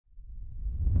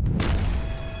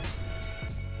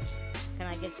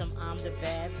get some the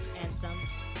bebs and some...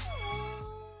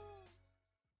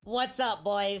 What's up,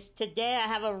 boys? Today I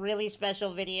have a really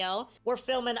special video. We're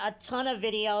filming a ton of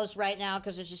videos right now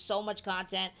because there's just so much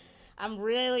content. I'm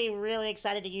really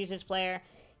excited to use this player.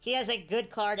 He has a good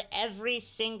card every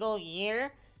single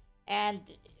year, and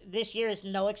this year is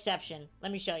no exception.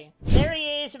 Let me show you. There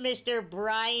he is, Mr.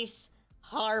 Bryce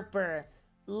Harper.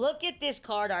 Look at this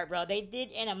card art, bro. They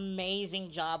did an amazing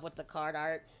job with the card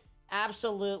art.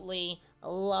 Absolutely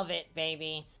love it,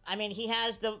 baby. I mean, he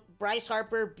has the Bryce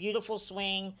Harper beautiful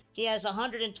swing. He has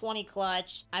 120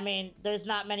 clutch. I mean, there's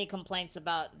not many complaints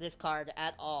about this card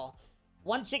at all.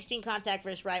 116 contact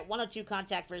versus right, 102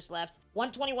 contact versus left,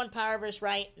 121 power versus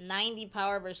right, 90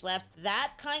 power versus left.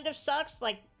 That kind of sucks,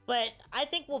 like, but I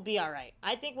think we'll be all right.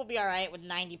 I think we'll be all right with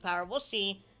 90 power. We'll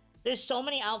see. There's so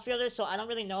many outfielders, so I don't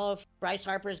really know if Bryce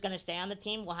Harper is going to stay on the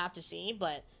team. We'll have to see,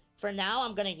 but for now,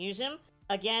 I'm going to use him.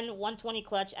 Again, 120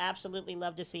 clutch, absolutely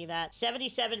love to see that.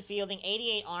 77 fielding,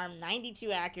 88 arm,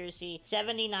 92 accuracy,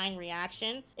 79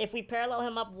 reaction. If we parallel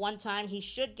him up one time, he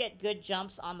should get good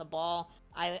jumps on the ball.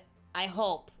 I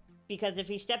hope, because if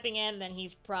he's stepping in, then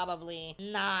he's probably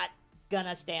not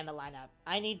gonna stay in the lineup.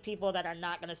 I need people that are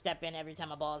not gonna step in every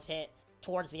time a ball is hit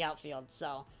towards the outfield.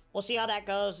 So we'll see how that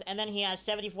goes. And then he has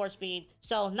 74 speed.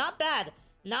 So not bad.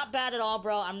 Not bad at all,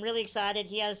 bro. I'm really excited.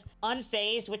 He has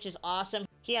unfazed, which is awesome.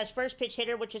 He has first pitch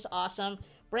hitter, which is awesome.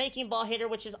 Breaking ball hitter,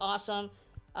 which is awesome.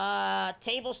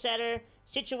 Table setter,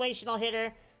 situational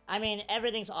hitter. I mean,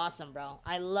 everything's awesome, bro.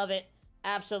 I love it.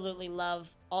 Absolutely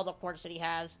love all the quirks that he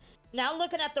has. Now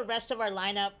looking at the rest of our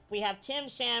lineup, we have Tim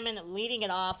Salmon leading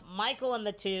it off, Michael in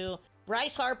the 2,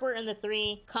 Bryce Harper in the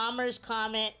 3, Commerce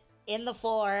Comet in the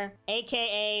 4,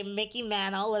 aka Mickey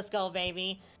Mantle, let's go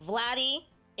baby, Vladdy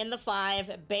in the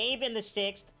 5, Babe in the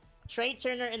 6th, Trey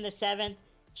Turner in the 7th,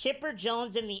 Chipper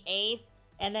Jones in the 8th,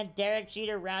 and then Derek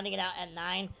Jeter rounding it out at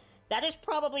 9. That is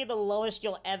probably the lowest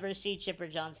you'll ever see Chipper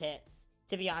Jones hit,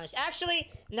 to be honest. Actually,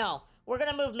 no. We're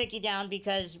going to move Mickey down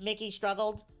because Mickey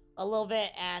struggled a little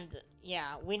bit, and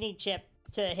yeah, we need Chip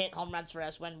to hit home runs for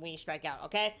us when we strike out,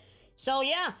 okay? So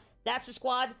yeah, that's the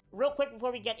squad. Real quick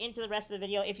before we get into the rest of the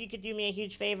video, if you could do me a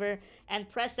huge favor and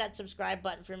press that subscribe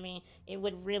button for me, it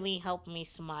would really help me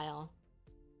smile.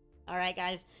 Alright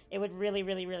guys, it would really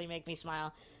make me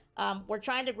smile. We're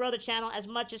trying to grow the channel as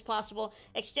much as possible,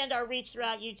 extend our reach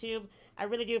throughout YouTube. I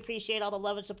really do appreciate all the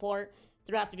love and support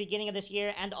throughout the beginning of this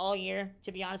year and all year.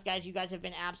 To be honest, guys, you guys have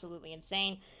been absolutely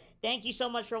insane. Thank you so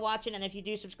much for watching, and if you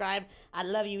do subscribe, I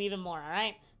love you even more,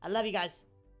 alright? I love you guys.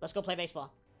 Let's go play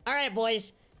baseball. Alright,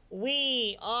 boys.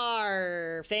 We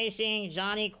are facing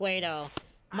Johnny Cueto.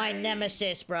 My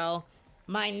nemesis, bro.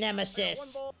 My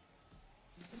nemesis.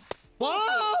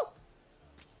 Ball!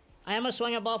 I almost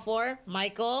swung at ball 4.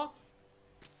 Michael.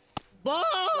 Ball!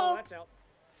 Oh, that's out.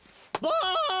 Ball!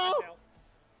 That's out.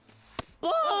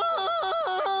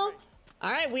 Ball!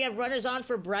 Alright, we have runners on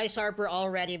for Bryce Harper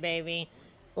already, baby.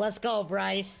 Let's go,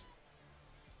 Bryce.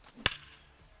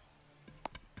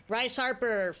 Bryce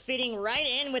Harper fitting right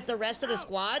in with the rest of the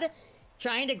squad.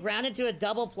 Trying to ground into a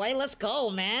double play. Let's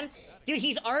go, man. Dude,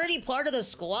 he's already part of the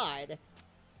squad.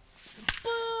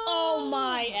 Oh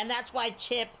my, and that's why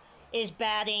Chip is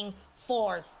batting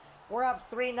 4th. We're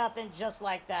up 3-0 just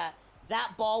like that.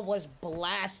 That ball was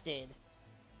blasted.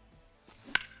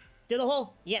 To the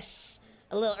hole. Yes.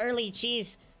 A little early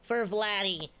cheese for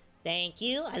Vladdy. Thank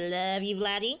you. I love you,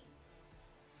 Vladdy.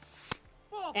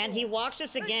 And he walks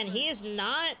us again. He is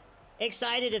not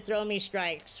excited to throw me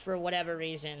strikes for whatever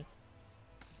reason.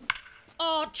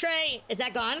 Oh, Trey. Is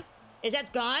that gone? Is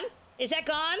that gone? Is that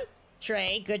gone?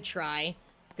 Trey, good try.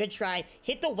 Good try.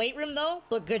 Hit the weight room, though,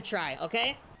 but good try,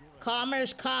 okay?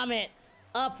 Commerce Comet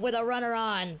up with a runner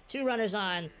on. 2 runners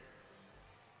on.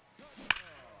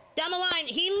 Down the line.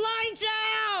 He lines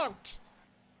out!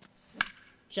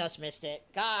 Just missed it.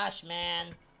 Gosh, man.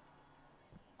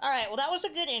 Alright, well, that was a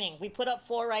good inning. We put up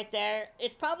 4 right there.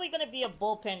 It's probably going to be a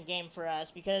bullpen game for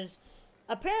us because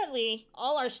apparently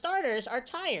all our starters are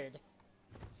tired.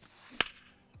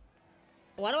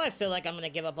 Why do I feel like I'm going to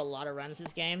give up a lot of runs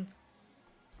this game?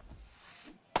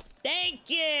 Thank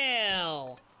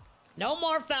you! No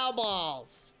more foul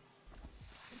balls.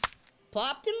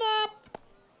 Popped him up.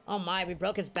 Oh my, we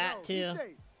broke his bat too.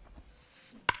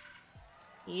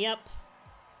 Yep.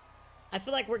 I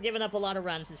feel like we're giving up a lot of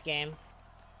runs this game.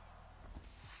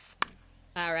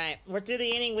 Alright, we're through the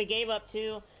inning. We gave up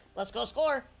 2. Let's go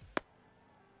score.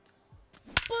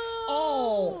 Boom!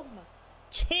 Oh!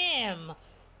 Tim!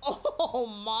 Oh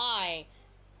my!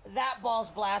 That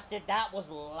ball's blasted. That was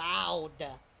loud.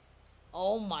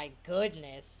 Oh my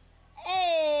goodness.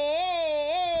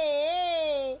 Hey!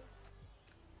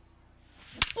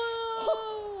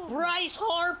 Boom! Bryce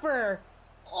Harper.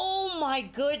 Oh my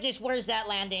goodness, where's that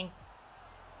landing?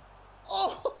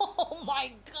 Oh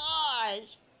my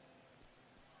gosh.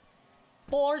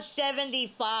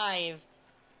 475.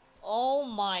 Oh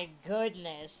my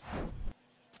goodness.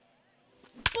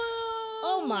 Boom!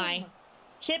 Oh my.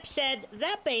 Chip said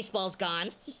that baseball's gone.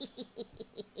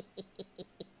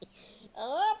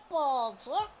 Apple,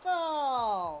 Choco.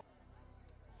 All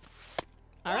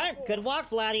right, good walk,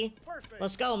 Vladdy. Perfect.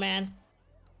 Let's go, man.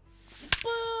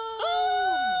 Boom!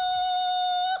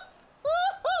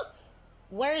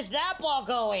 Where's that ball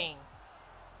going?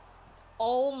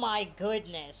 Oh my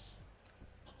goodness.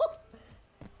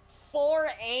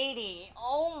 480.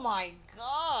 Oh my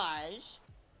gosh.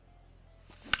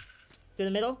 To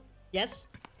the middle? Yes?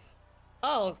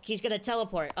 Oh, he's gonna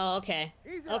teleport. Oh, okay.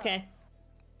 Okay.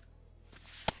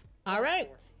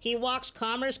 Alright. He walks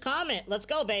Commerce Comet. Let's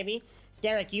go, baby.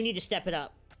 Derek, you need to step it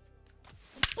up.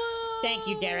 Boom! Thank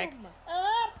you, Derek.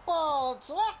 Apple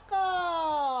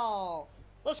Choco!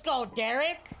 Let's go,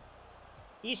 Derek.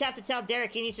 You just have to tell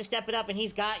Derek he needs to step it up and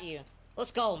he's got you. Let's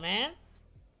go, man.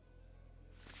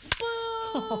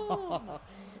 Boom!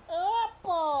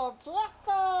 Apple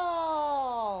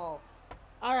Choco!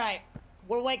 Alright.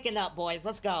 We're waking up, boys.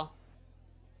 Let's go.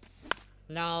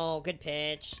 No, good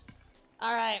pitch.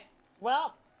 Alright.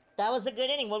 Well, that was a good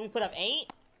inning. What did we put up? 8?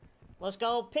 Let's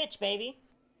go pitch, baby.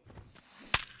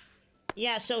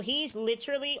 Yeah, so he's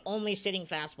literally only sitting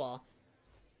fastball.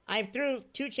 I threw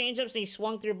 2 changeups and he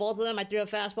swung through both of them. I threw a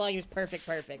fastball. He was perfect.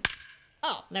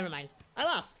 Oh, never mind. I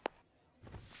lost.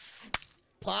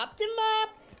 Popped him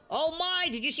up. Oh my,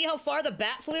 did you see how far the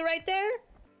bat flew right there?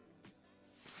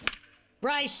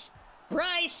 Bryce.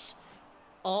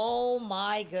 Oh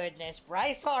my goodness.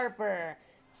 Bryce Harper.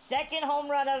 2nd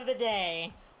home run of the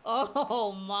day.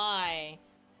 Oh my.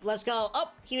 Let's go.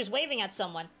 Oh, he was waving at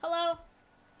someone. Hello.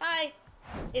 Hi.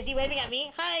 Is he waving at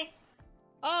me? Hi.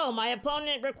 Oh, my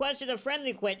opponent requested a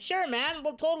friendly quit. Sure, man.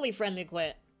 We'll totally friendly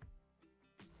quit.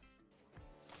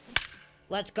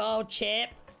 Let's go, Chip.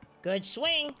 Good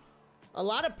swing. A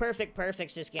lot of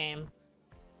perfects this game.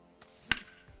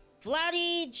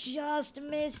 Vladdy just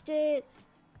missed it.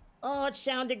 Oh, it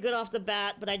sounded good off the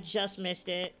bat, but I just missed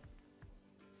it.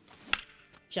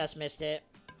 Just missed it.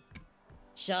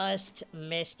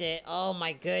 Oh,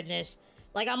 my goodness.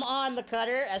 Like, I'm on the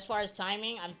cutter as far as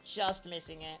timing. I'm just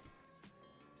missing it.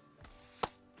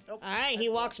 Nope. Alright, he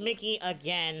walks Mickey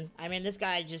again. I mean, this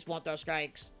guy just won't throw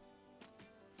strikes.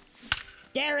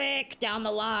 Derek, down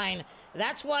the line.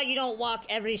 That's why you don't walk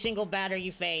every single batter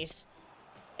you face.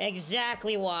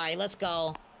 Exactly why. Let's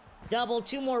go. Double,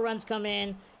 2 more runs come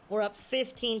in. We're up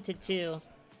 15-2.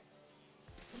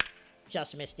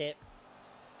 Just missed it.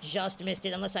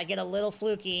 Unless I get a little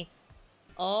fluky.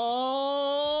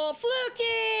 Oh,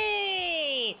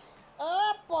 fluky!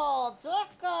 Apple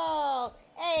Choco!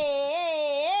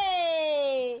 Hey!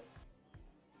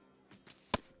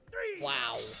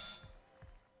 Wow.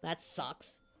 That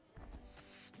sucks.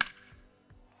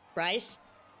 Bryce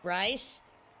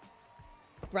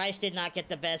did not get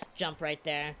the best jump right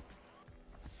there.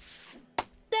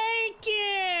 Thank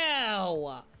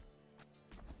you!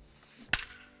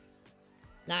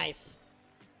 Nice.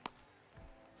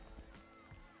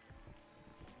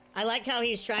 I like how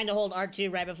he's trying to hold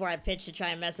R2 right before I pitch to try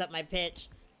and mess up my pitch.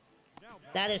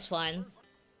 That is fun.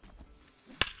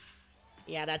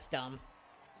 Yeah, that's dumb.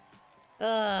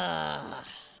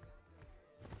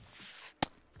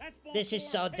 This is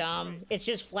so dumb. It's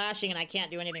just flashing and I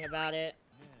can't do anything about it.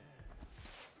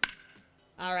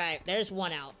 Alright, there's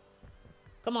 1 out.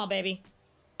 Come on, baby.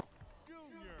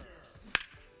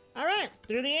 Alright,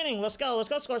 through the inning. Let's go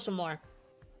score some more.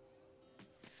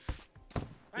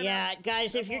 Yeah,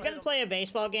 guys, if you're gonna play a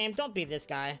baseball game, don't be this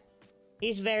guy.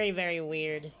 He's very, very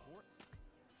weird.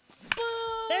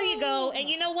 There you go. And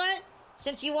you know what?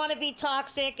 Since you want to be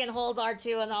toxic and hold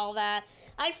R2 and all that,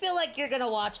 I feel like you're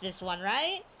gonna watch this one,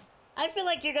 right? I feel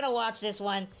like you're gonna watch this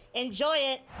one. Enjoy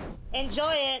it.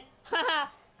 Enjoy it.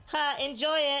 Ha ha.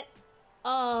 Enjoy it.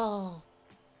 Oh.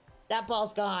 That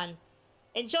ball's gone.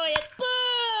 Enjoy it.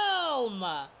 Boom!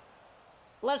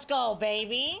 Let's go,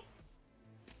 baby.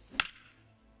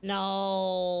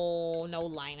 No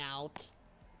line out.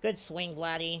 Good swing,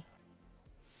 Vladdy.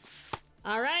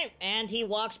 Alright, and he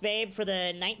walks Babe for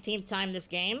the 19th time this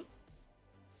game.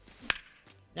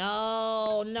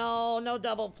 No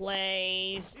double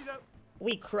plays.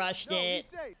 We crushed it.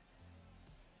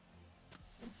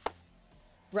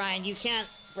 Brian, you can't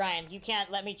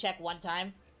let me check 1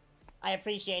 time. I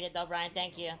appreciate it though, Brian.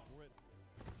 Thank you.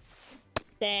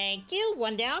 Thank you.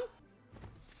 1 down.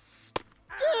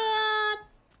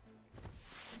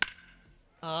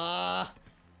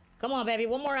 Come on, baby.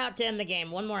 One more out to end the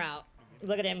game. One more out.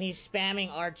 Look at him. He's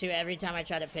spamming R2 every time I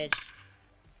try to pitch.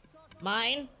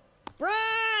 Mine.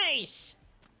 Bryce!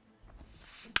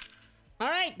 All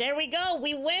right, there we go.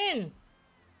 We win.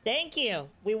 Thank you.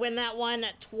 We win that one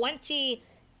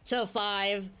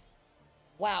 20-5.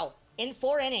 Wow. In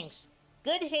 4 innings.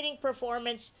 Good hitting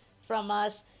performance from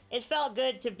us. It felt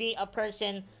good to beat a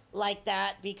person like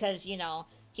that because, you know,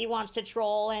 he wants to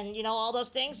troll and, you know, all those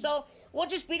things. So we'll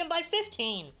just beat him by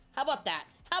 15. How about that?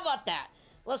 How about that?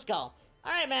 Let's go. All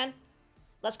right, man.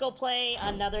 Let's go play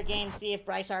another game, see if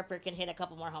Bryce Harper can hit a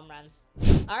couple more home runs.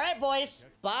 All right, boys.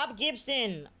 Bob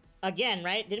Gibson. Again,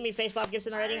 right? Didn't we face Bob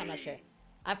Gibson already? I'm not sure.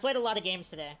 I've played a lot of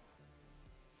games today.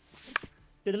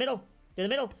 Through the middle. Through the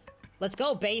middle. Let's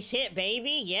go. Base hit,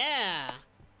 baby. Yeah.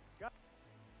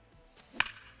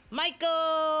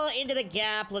 Michael into the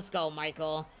gap. Let's go,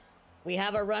 Michael. We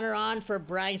have a runner on for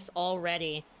Bryce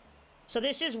already. So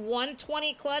this is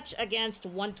 120 clutch against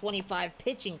 125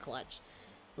 pitching clutch.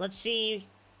 Let's see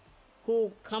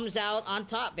who comes out on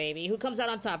top, baby. Who comes out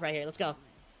on top right here? Let's go.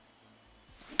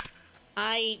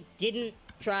 I didn't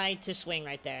try to swing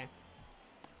right there.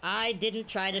 I didn't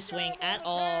try to swing at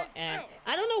all, and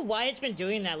I don't know why it's been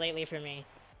doing that lately for me.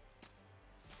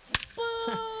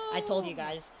 I told you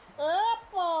guys.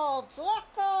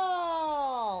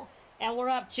 And we're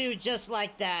up 2 just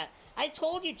like that. I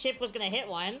told you Chip was gonna hit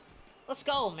one. Let's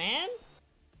go, man.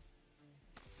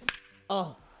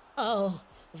 Oh,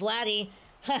 Vladdy.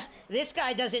 This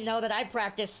guy doesn't know that I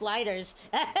practice sliders.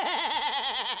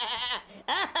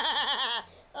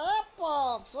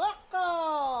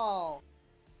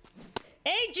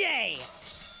 AJ!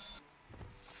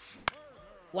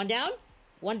 One down.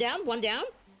 One down. One down.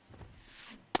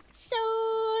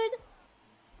 Sword!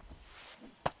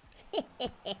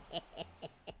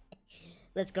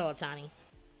 Let's go, Otani.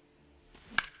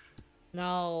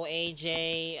 No,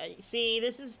 AJ. See,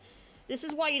 this is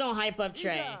why you don't hype up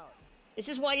Trey. This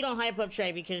is why you don't hype up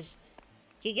Trey, because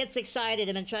he gets excited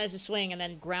and then tries to swing and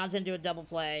then grounds into a double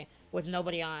play with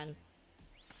nobody on.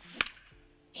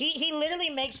 He literally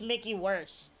makes Mickey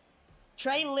worse.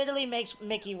 Trey literally makes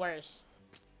Mickey worse.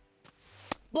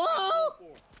 Whoa!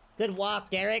 Good walk,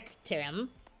 Derek. Tim.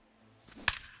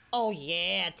 Oh,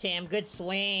 yeah, Tim. Good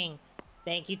swing.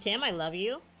 Thank you, Tim. I love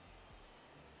you.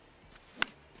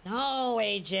 No,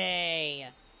 AJ.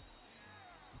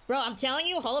 Bro, I'm telling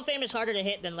you, Hall of Fame is harder to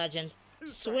hit than Legend.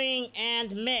 Swing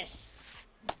and miss.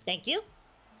 Thank you.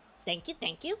 Thank you,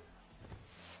 thank you.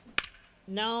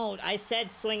 No, I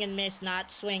said swing and miss,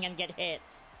 not swing and get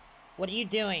hits. What are you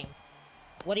doing?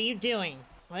 What are you doing?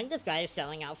 I think this guy is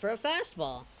selling out for a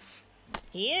fastball.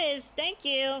 He is. Thank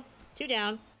you. 2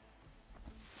 down.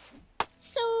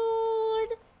 Sword.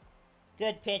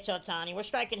 Good pitch, Otani. We're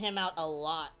striking him out a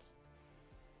lot.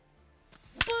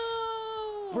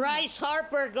 Boom! Bryce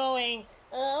Harper going.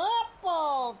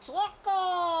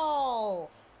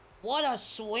 What a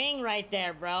swing right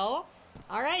there, bro.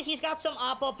 All right, he's got some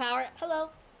oppo power. Hello.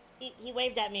 He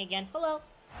waved at me again. Hello.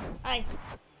 Hi.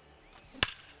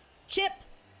 Chip.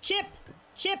 Chip.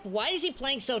 Chip. Why is he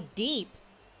playing so deep?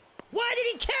 Why did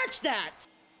he catch that?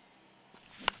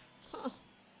 Huh.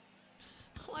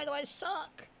 Why do I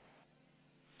suck?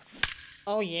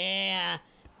 Oh, yeah.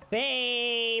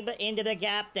 Babe. Into the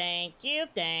gap. Thank you.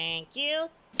 Thank you.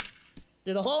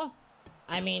 Through the hole?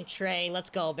 I mean, Trey. Let's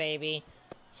go, baby.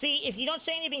 See, if you don't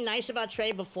say anything nice about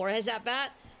Trey before his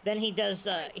at-bat, then he does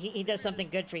he does something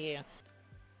good for you.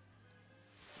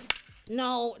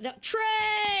 No,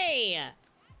 Trey!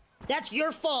 That's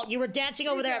your fault. You were dancing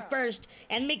over there at first,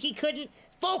 and Mickey couldn't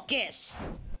focus.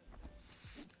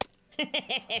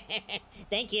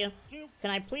 Thank you.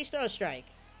 Can I please throw a strike?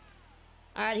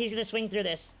 All right, he's gonna swing through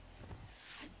this.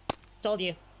 Told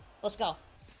you. Let's go.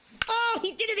 Oh,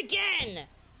 he did it again!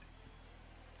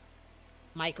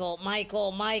 Michael,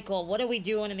 what are we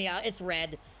doing in the out? It's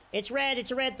red. It's red.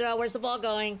 It's a red throw. Where's the ball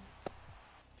going?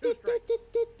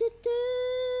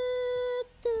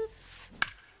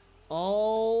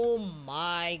 Oh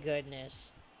my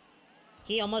goodness.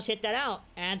 He almost hit that out,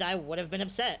 and I would have been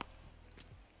upset.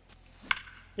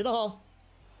 To the hole.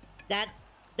 That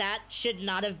should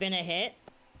not have been a hit.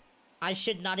 I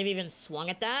should not have even swung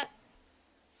at that.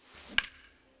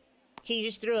 He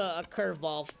just threw a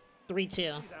curveball.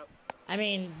 3-2. I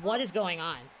mean, what is going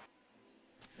on?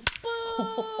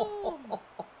 Boom!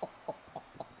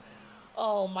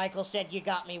 Oh, Michael said you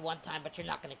got me one time, but you're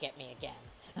not going to get me again.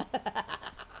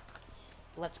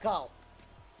 Let's go.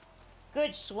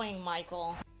 Good swing,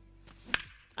 Michael.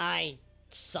 I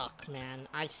suck, man.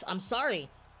 I'm sorry.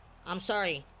 I'm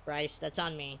sorry, Bryce. That's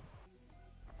on me.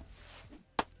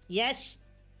 Yes.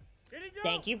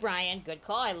 Thank you, Brian. Good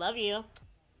call. I love you.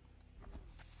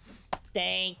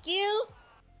 Thank you.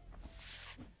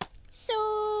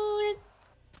 Sword.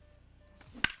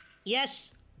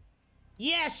 Yes.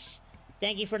 Yes.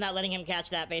 Thank you for not letting him catch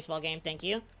that baseball game. Thank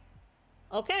you.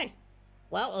 Okay.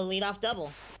 Well, a leadoff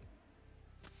double.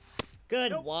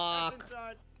 Good walk.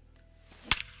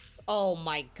 Oh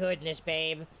my goodness,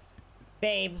 babe.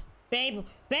 Babe. Babe.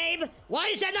 Babe. Why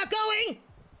is that not going?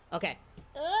 Okay.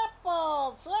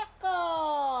 Apple.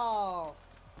 Trickle.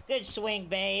 Good swing,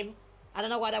 babe. I don't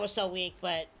know why that was so weak,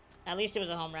 but at least it was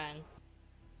a home run.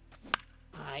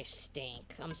 I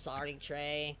stink. I'm sorry,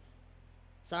 Trey.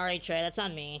 Sorry, Trey. That's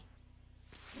on me.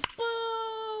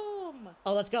 Boom!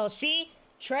 Oh, let's go. See?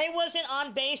 Trey wasn't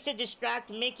on base to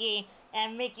distract Mickey,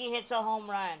 and Mickey hits a home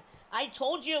run. I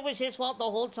told you it was his fault the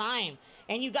whole time,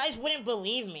 and you guys wouldn't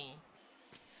believe me.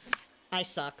 I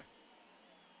suck.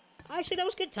 Actually, that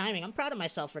was good timing. I'm proud of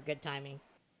myself for good timing.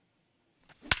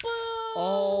 Boom!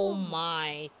 Oh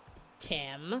my,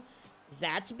 Tim.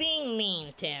 That's being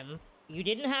mean, Tim. You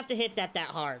didn't have to hit that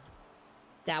hard.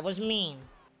 That was mean.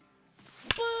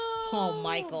 Boom! Oh,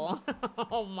 Michael.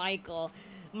 Oh, Michael.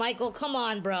 Michael, come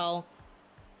on, bro.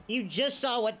 You just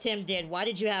saw what Tim did. Why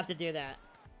did you have to do that?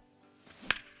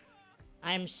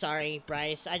 I'm sorry,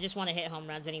 Bryce. I just want to hit home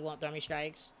runs and he won't throw me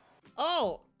strikes.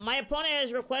 Oh, my opponent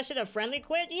has requested a friendly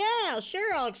quit? Yeah,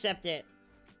 sure, I'll accept it.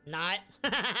 Not.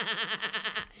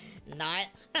 Not.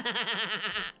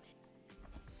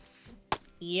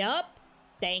 Yup.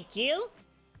 Thank you.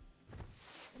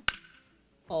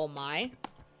 Oh my.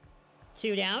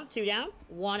 2 down, 2 down.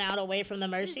 1 out away from the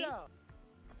mercy.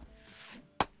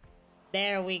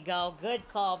 There we go. Good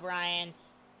call, Brian.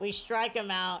 We strike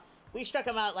him out. We struck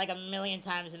him out like a million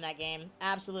times in that game.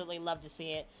 Absolutely love to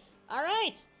see it. All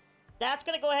right. That's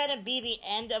going to go ahead and be the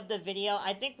end of the video.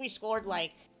 I think we scored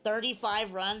like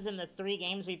 35 runs in the 3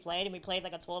 games we played, and we played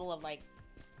like a total of like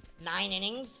 9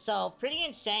 innings. So pretty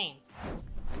insane.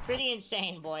 Pretty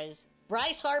insane, boys.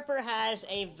 Bryce Harper has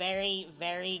a very,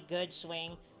 very good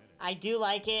swing. I do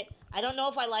like it. I don't know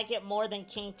if I like it more than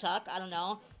King Tuck. I don't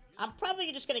know. I'm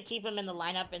probably just going to keep him in the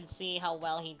lineup and see how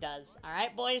well he does. All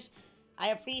right, boys? I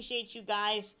appreciate you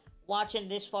guys watching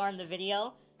this far in the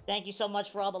video. Thank you so much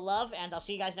for all the love, and I'll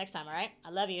see you guys next time, all right? I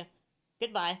love you.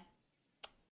 Goodbye.